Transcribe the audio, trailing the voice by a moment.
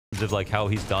of like how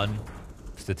he's done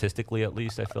statistically, at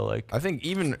least I feel like. I think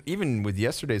even with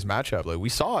yesterday's matchup, like we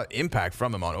saw impact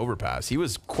from him on overpass. He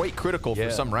was quite critical for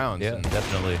some rounds. Yeah,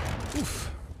 definitely. Oof.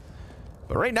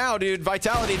 But right now, dude,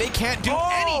 Vitality, they can't do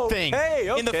anything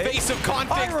in the face of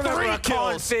k0nfig. 3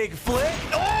 kills. k0nfig flick.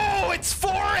 Oh, it's 4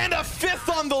 and a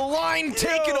 5th on the line,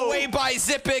 taken away by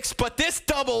Xyp9x, but this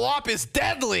double op is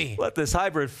deadly. Let this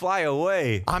hybrid fly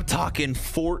away. I'm talking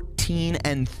 14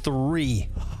 and 3.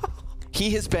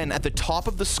 He has been at the top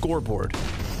of the scoreboard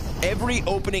every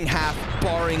opening half,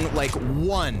 barring like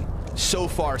 1 so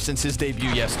far since his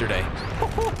debut yesterday.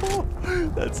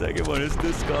 That second one is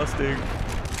disgusting.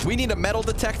 We need a metal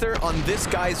detector on this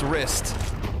guy's wrist.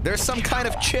 There's some kind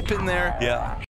of chip in there. Yeah.